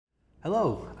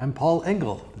Hello, I'm Paul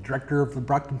Engel, the director of the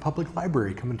Brockton Public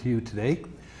Library, coming to you today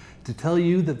to tell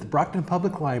you that the Brockton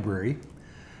Public Library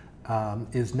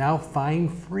is now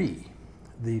fine-free.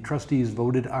 The trustees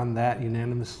voted on that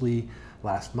unanimously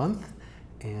last month,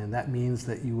 and that means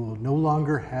that you will no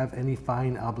longer have any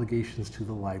fine obligations to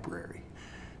the library.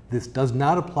 This does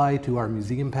not apply to our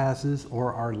museum passes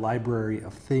or our library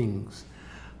of things.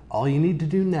 All you need to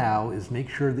do now is make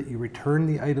sure that you return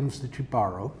the items that you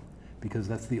borrow, because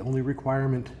that's the only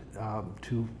requirement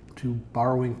to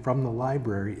borrowing from the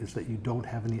library, is that you don't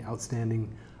have any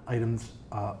outstanding items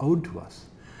owed to us.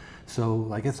 So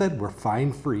like I said, we're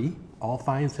fine-free. All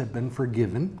fines have been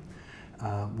forgiven.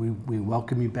 We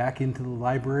welcome you back into the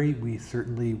library. We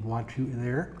certainly want you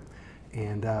there.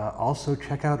 And also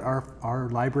check out our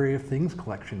Library of Things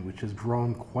collection, which has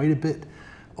grown quite a bit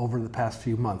over the past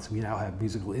few months. We now have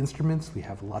musical instruments. We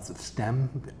have lots of STEM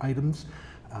items.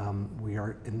 We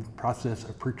are in the process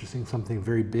of purchasing something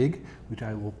very big, which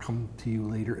I will come to you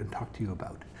later and talk to you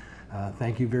about.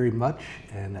 Thank you very much,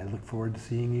 and I look forward to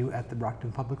seeing you at the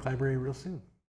Brockton Public Library real soon.